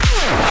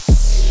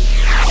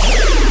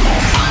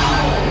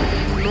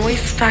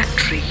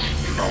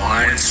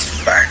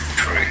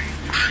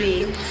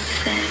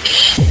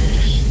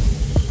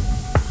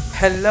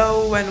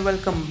Hello and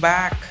welcome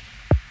back.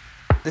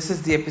 This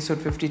is the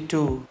episode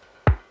 52,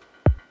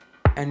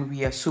 and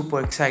we are super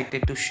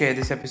excited to share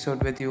this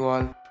episode with you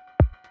all.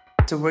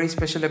 It's a very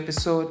special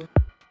episode.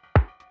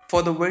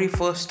 For the very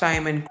first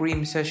time in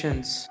Cream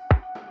Sessions,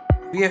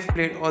 we have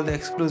played all the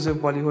exclusive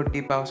Bollywood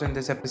Deep House in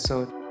this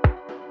episode.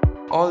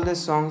 All these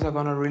songs are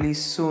gonna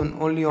release soon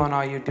only on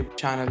our YouTube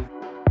channel.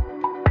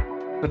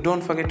 So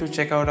don't forget to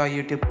check out our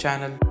YouTube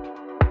channel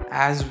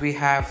as we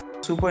have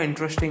super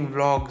interesting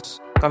vlogs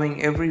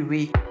coming every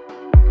week.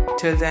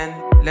 Till then,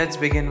 let's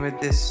begin with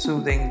this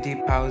soothing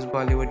Deep House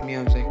Bollywood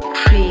music.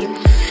 Cream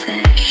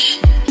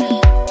Session.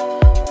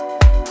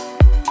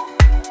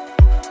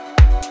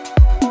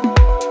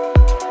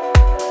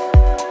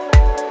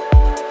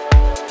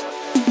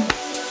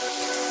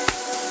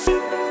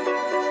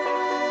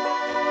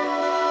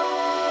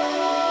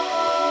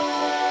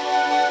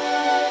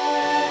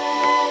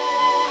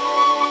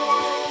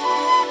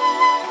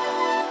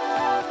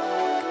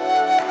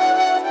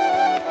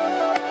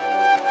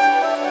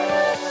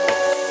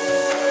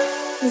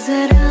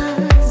 जरा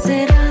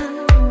जरा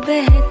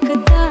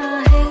बहकता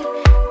है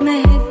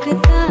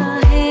महकता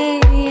है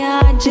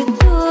आज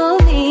तो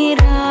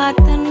मेरा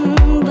तन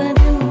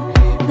बदन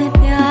मैं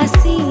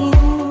प्यासी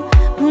हूँ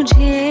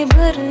मुझे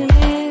भर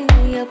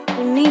ले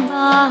अपनी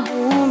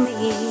बाहों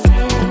में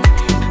है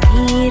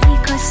मेरी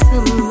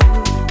कसम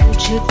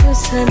तुझको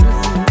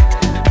सनम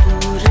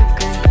दूर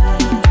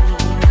कहीं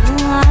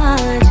ना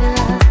जा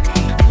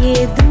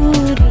ये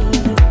दूरी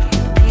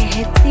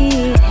कहती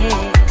है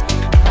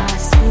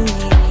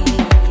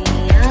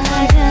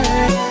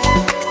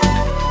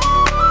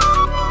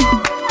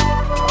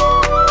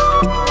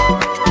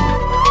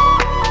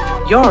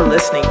You're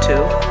listening to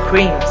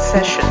Cream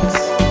Sessions.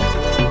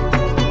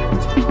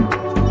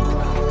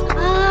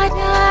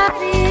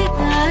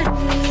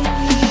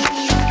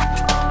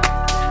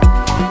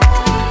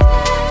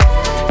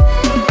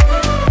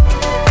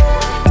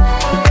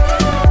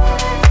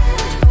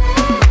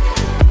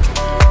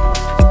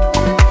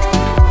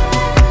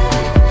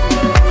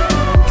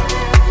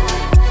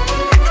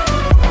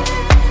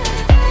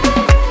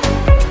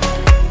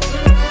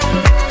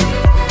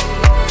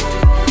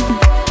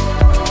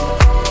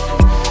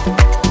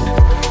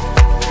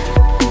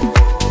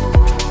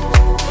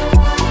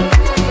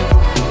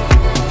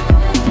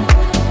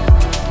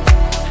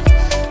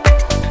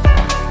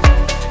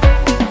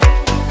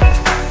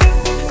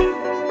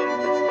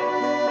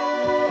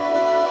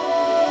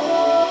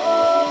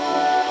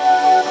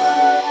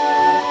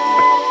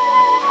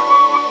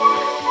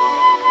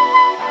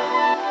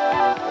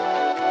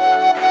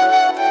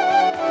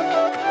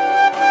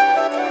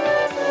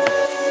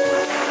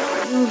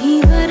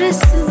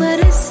 बरस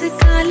बरस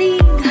काली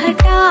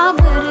घटा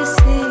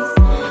बरसे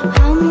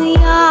हम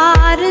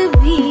यार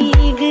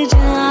भीग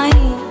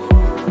जाएं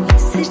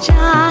इस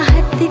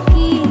चाहत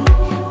की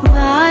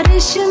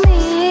बारिश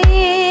में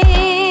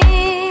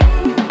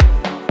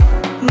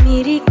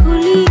मेरी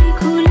खुली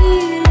खुली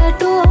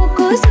लटों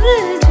को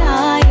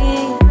सुलझाए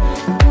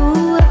तू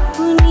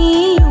अपनी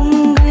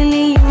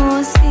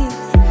उंगलियों से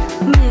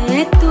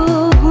मैं तो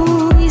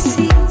हूँ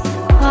इसी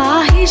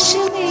ख्वाहिश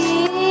में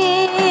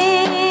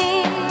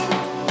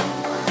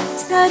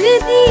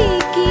सर्दी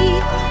की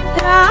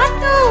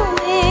रातों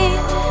में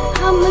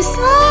हम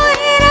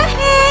सोए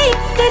रहे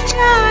एक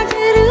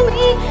चादर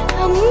में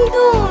हम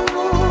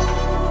दोनों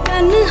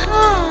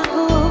तन्हा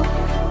हो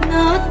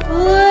ना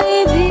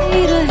कोई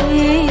भी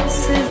रहे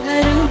इस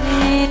घर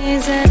में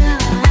जरा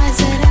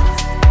जरा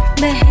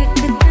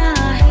महकता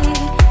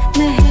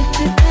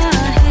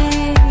है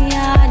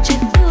आज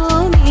तो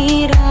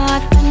मेरा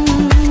तन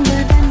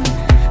बदन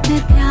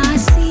मैं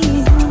प्यासी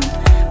हूँ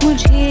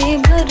मुझे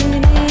भर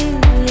ले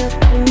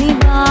अपनी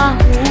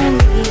बाहों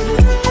में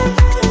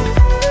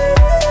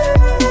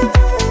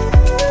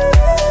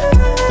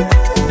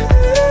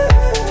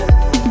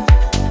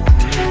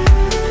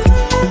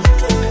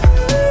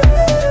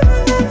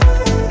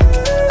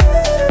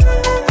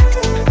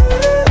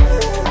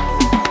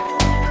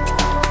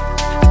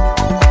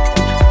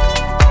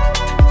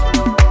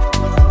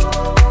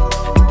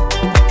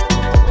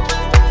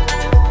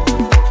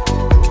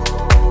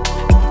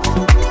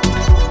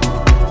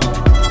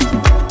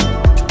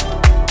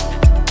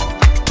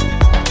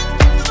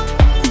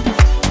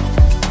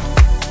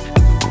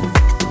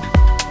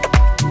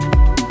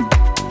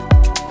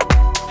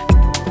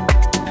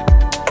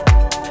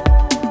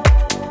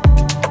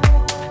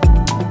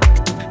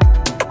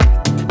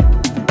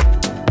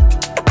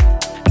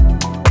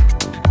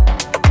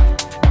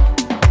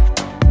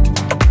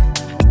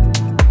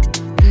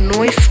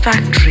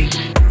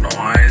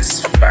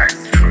Noise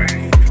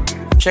Factory.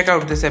 Check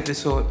out this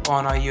episode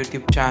on our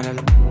YouTube channel.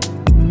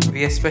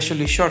 We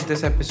especially shot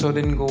this episode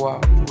in Goa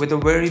with a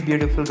very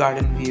beautiful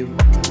garden view.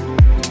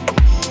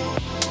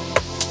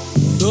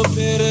 तो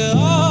फिर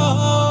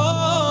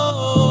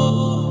आओ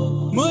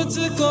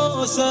मुझको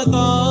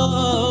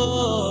सताओ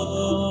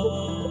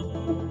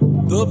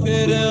तो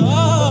फिर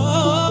आओ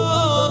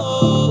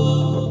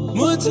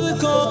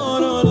मुझको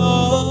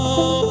रुलाओ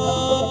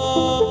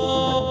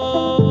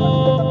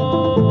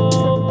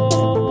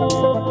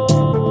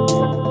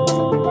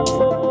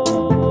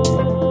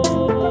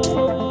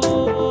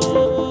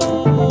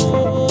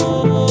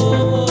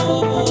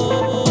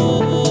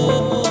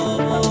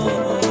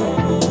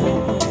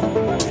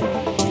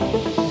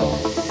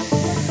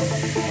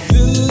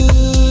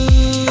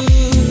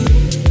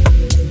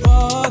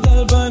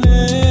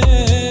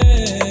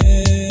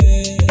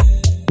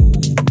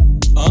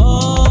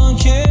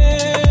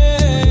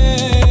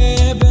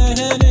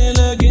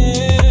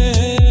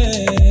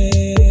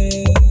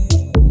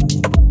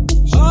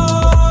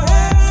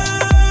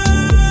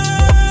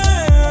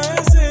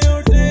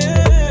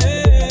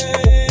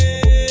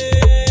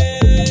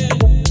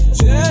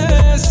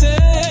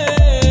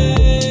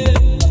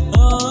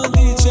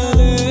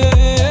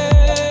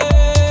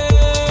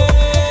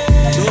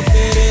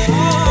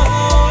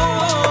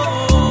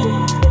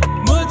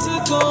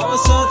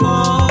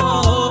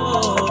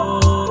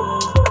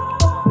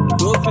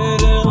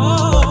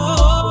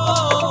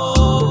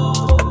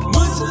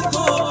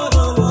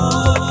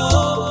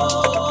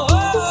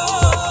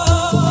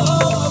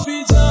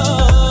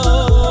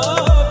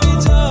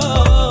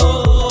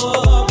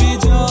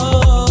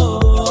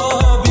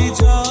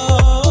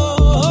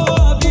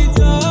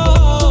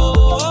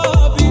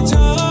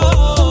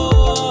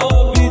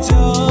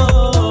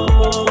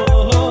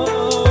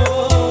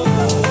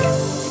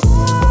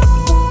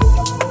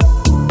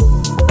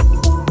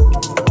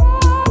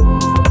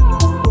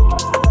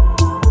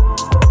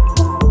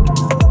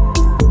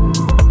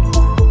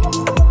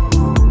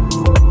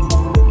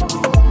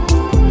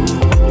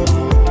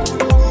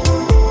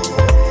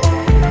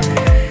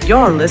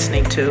You're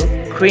listening to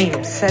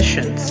Cream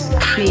Sessions.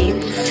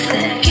 Cream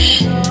Sessions.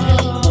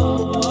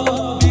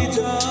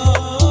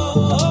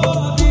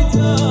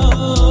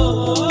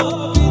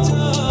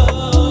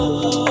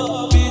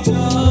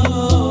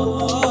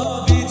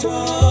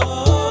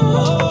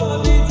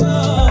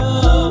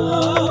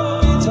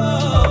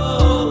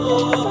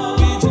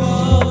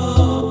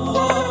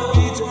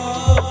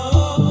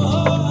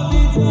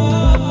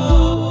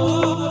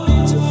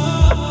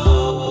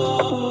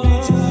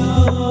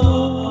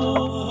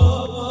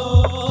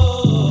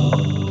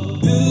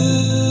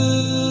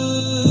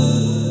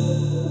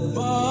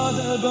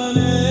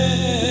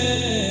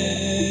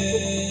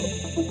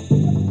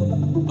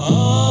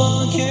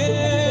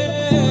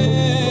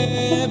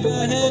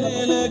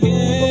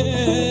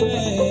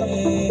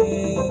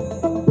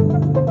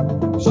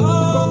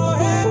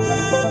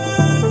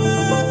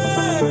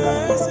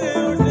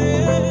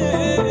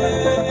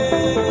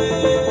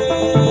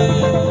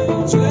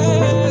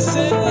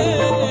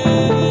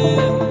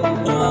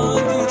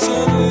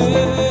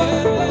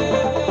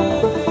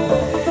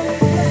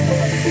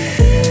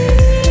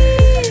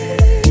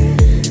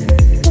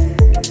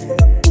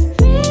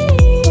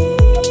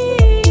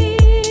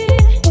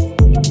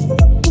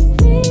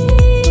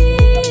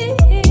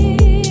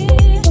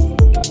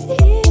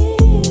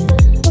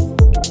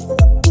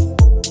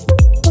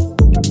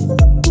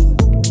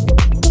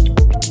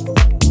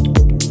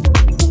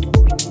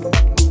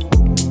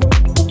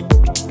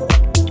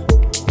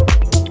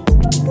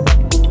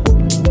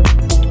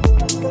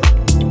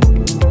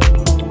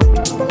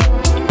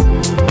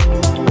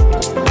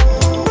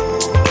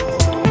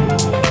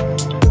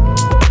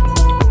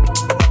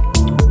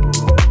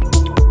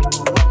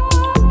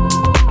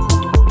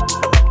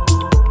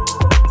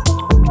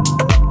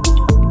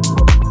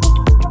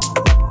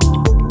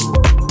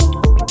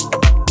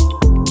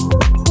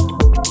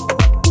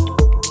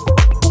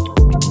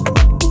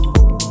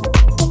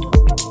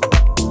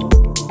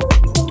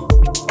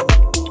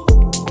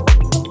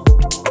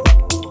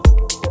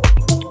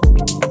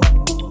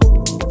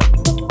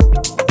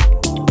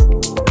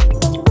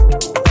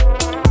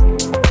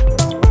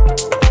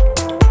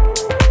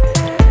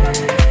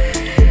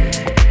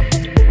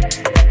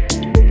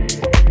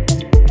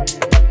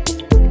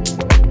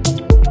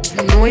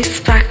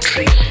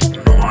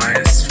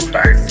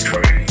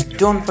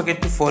 Don't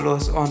forget to follow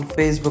us on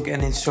Facebook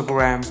and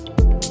Instagram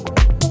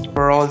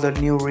for all the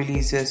new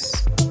releases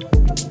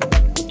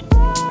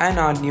and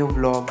our new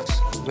vlogs,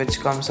 which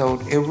comes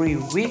out every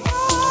week.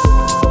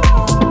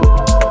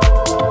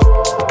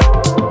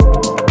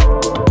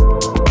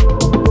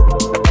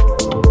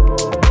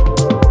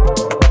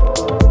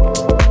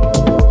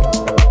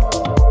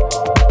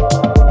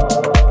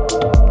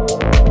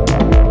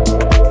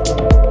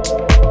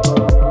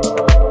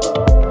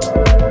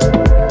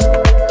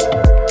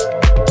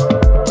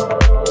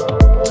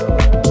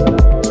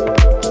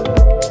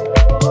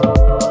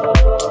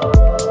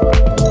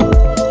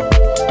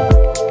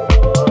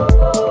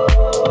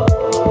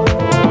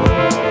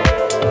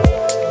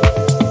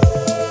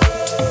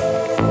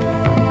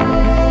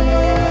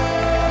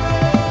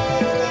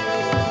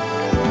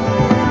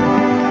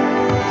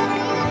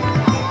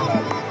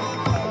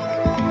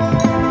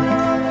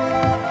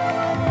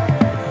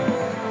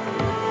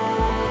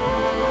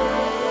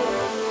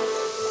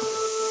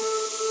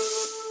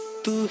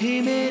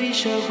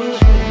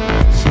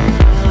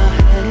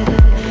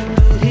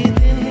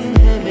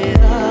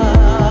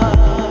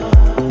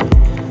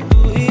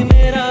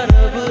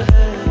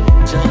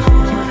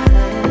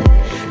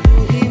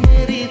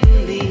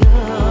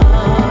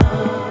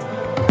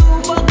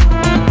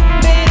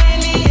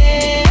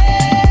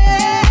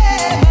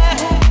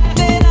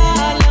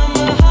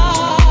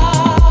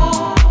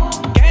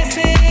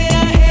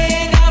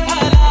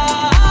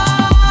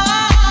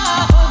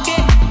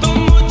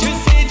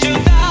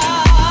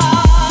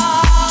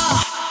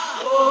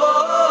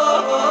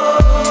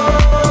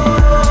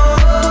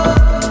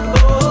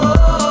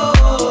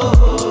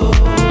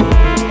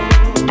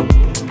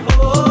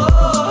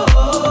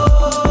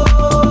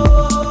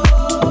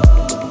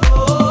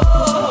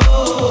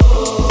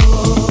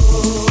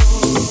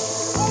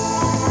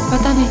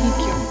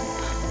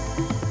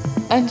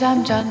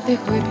 अंजाम जानते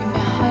हुए भी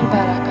मैं हर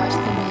बार आकाश से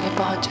मिलने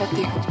पहुंच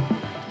जाती हूँ,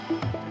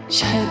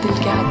 शायद दिल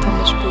के हाथों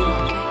मजबूर हो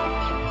गई।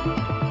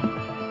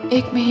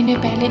 1 महीने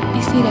पहले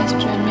इसी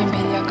रेस्टोरेंट में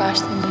मेरी आकाश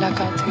से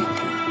मुलाकात हुई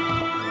थी।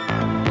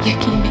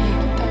 यकीन नहीं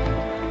होता,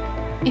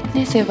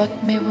 इतने से वक्त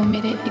में वो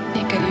मेरे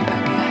इतने करीब आ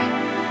गया है।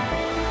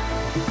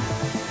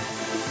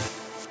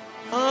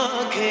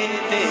 आँखें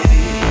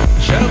तेरी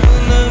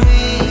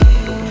शबनमी,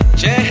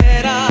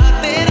 चेहरा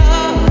तेरा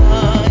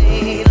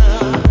आईना,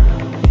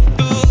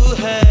 तू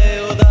है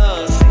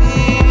उदासी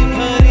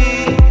भरी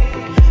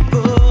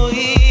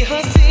कोई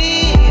हंसी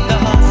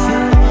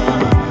दास्तां,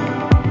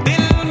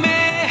 दिल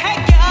में है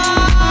क्या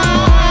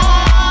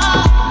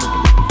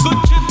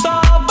कुछ तो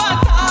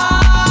बता,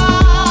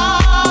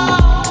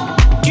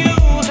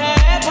 क्यों है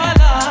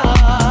भला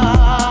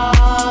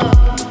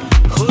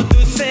खुद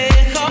से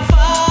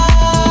खफा।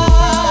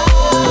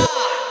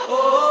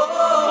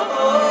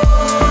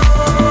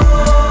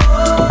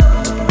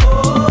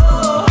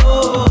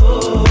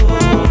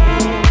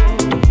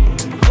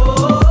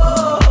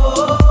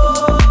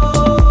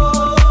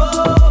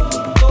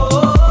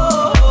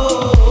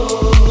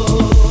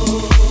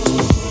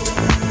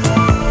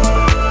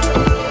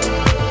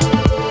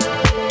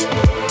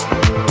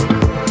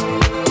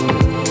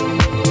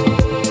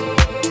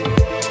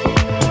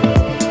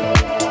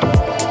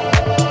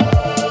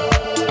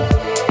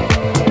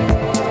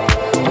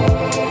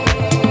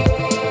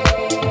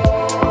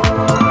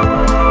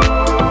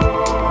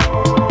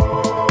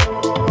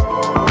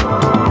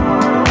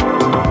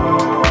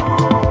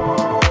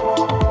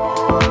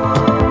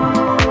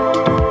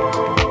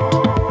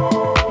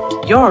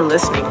 You're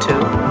listening to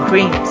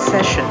Cream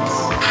Sessions.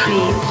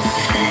 Cream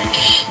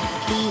Sessions.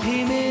 तू ही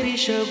मेरी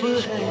शब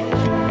है,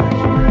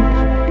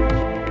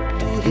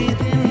 तू ही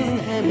दिन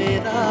है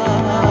मेरा,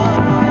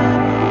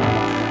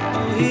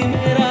 तू ही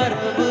मेरा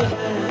रब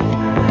है,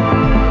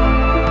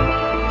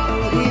 तू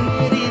ही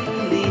मेरी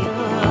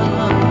दुनिया,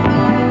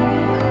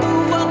 तू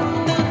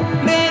वक्त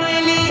मेरे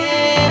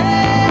लिए,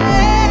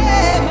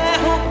 मैं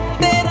हूँ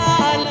तेरा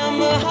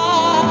लम्हा,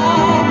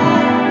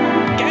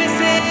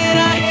 कैसे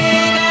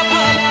रहेगा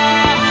भला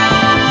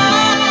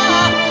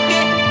कि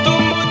तू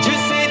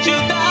मुझसे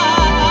जुदा।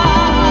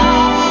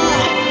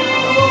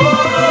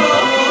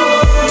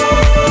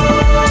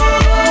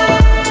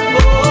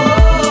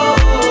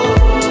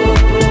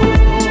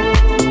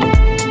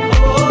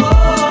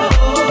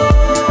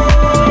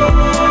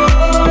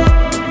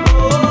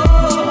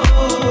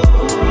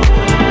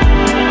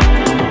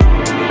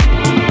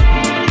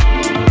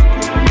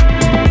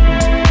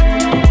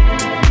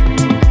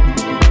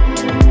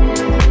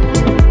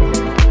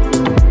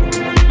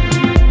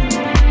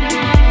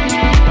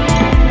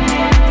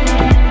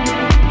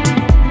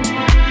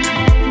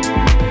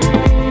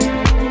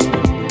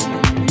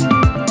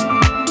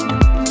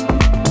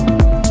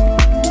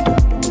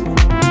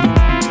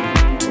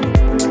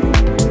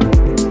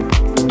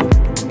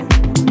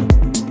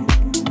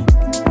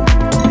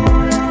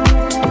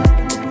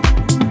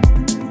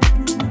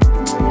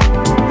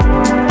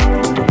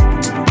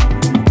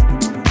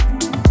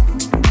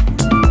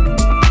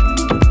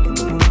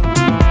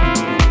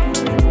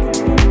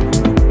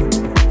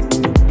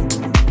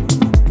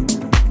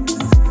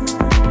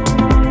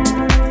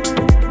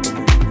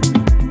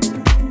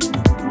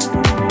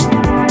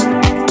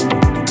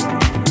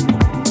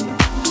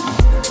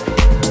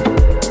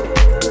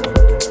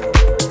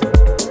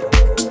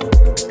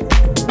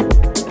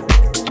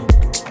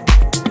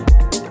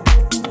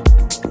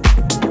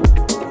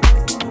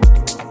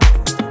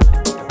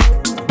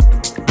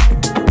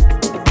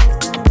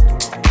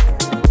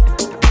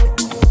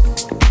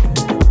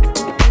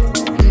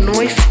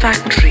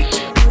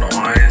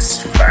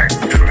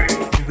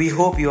 We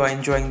hope you are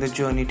enjoying the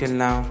journey till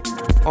now.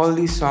 All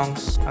these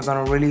songs are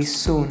gonna release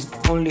soon,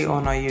 only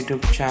on our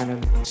YouTube channel.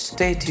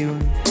 Stay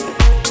tuned.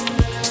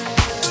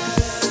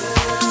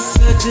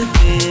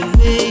 सजदे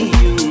में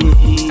यूं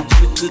ही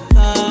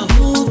झुकता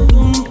हूँ,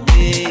 तुम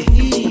पे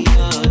ही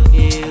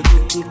आके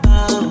रुकता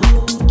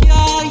हूँ,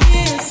 क्या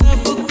ये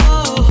सबको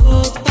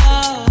होता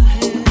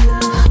है?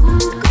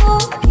 हमको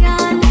क्या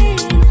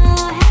लेना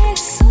है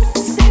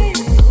सबसे,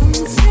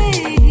 तुमसे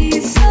ही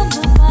सब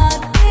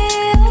बातें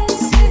अब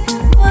से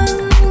बन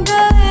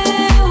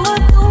गए हो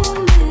तुम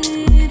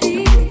मेरी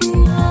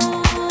दुआ।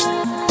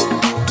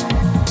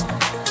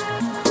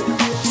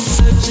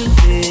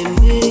 सजदे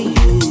में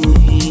यूं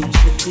ही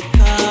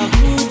झुकता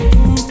हूँ,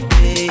 तुम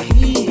पे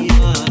ही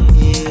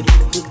आके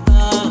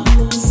रुकता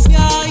हूँ,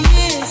 क्या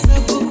ये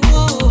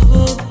सबको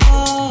होता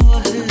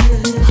है?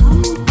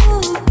 हमको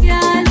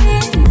क्या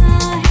लेना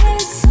है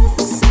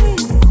सबसे,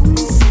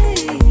 तुमसे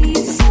ही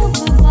सब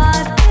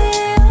बातें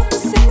अब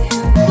से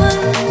बन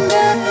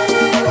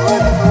गए हो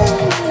तुम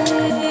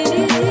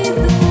मेरी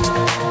दुआ।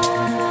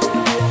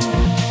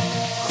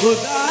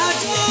 खुदा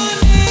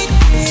जाने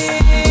के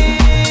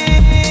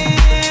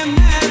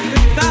मैं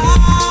फिदा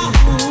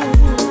हूँ,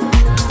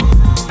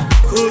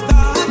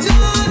 खुदा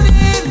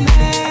जाने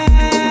मैं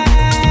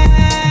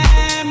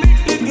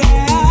मिट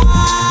गया,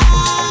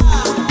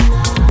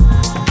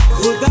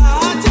 खुदा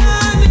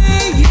जाने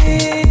ये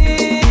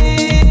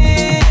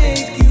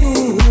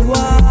क्यों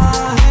हुआ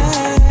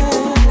है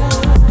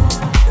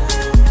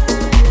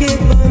कि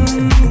बन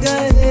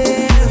गए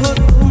हो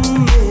तुम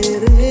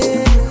मेरे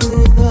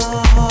खुदा।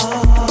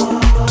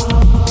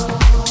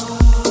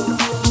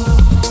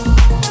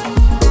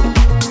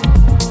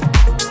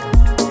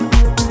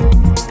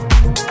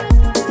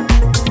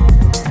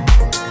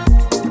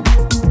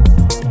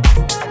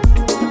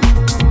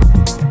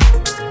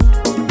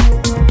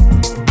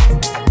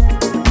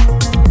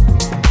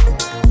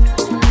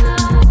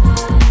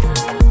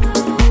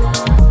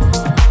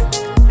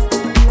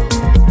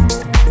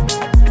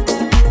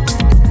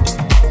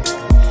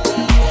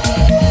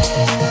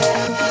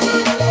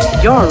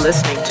 You're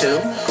listening to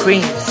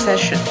Cream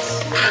Sessions.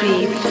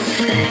 Cream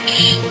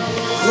Sessions.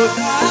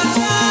 खुदा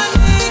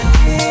जाने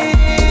के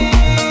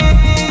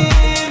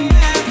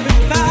मैं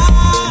फिदा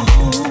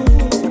हूँ,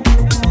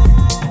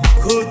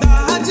 खुदा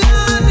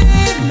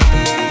जाने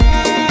मैं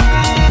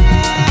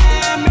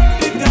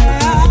मिट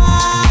गया,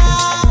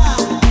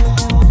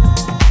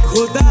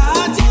 खुदा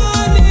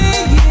जाने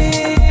ये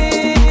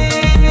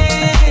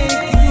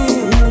क्यों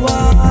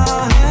हुआ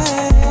है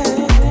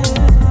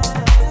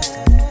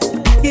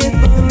कि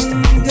बन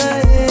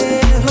गए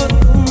हो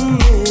तुम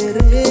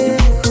मेरे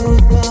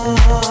खुदा।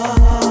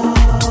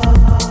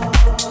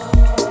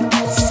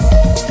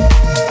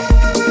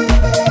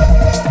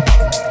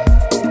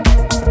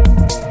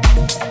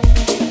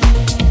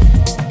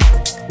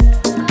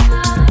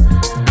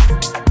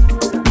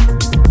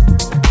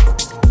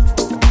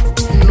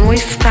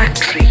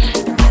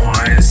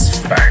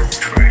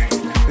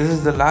 This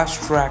is the last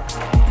track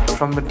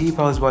from the Deep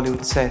House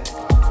Bollywood set.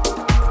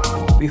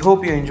 We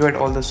hope you enjoyed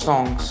all the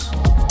songs.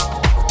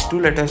 Do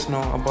let us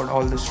know about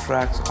all these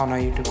tracks on our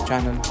YouTube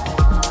channel.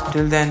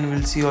 Till then,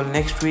 we'll see you all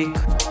next week.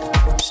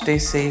 Stay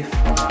safe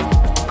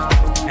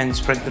and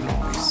spread the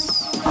noise.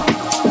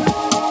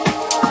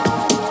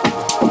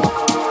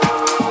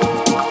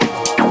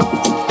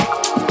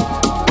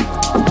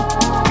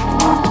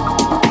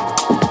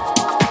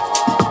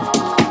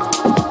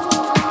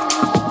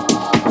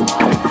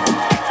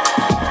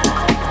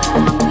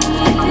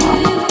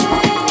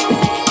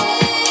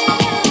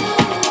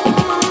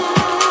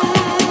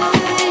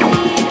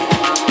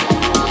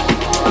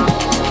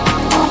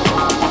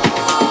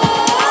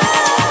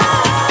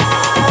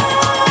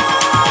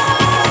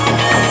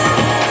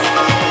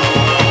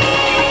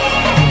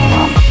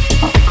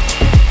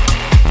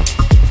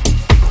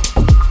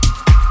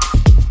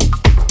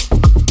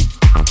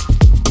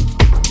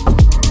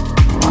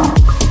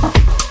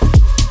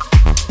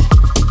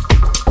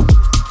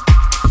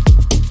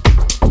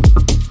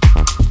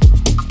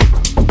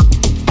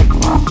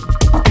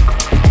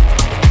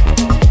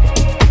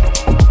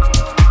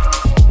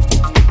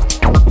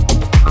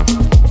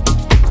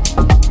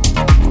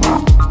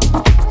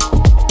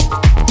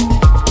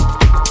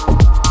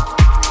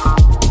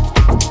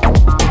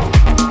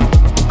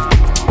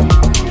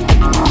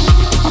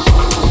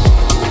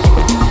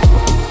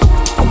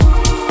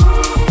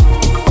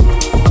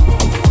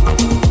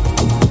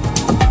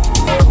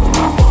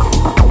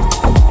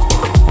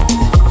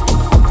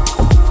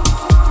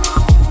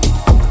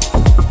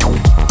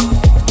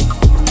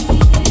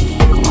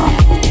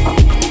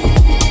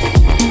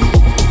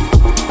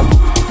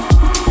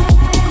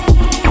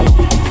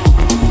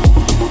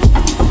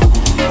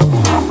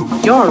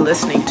 You're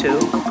listening to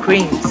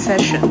Cream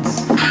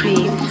Sessions.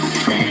 Cream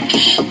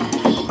Sessions.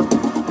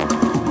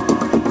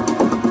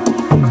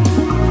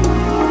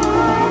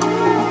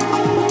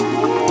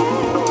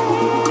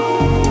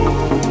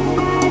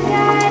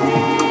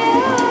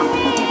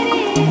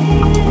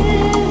 मेरे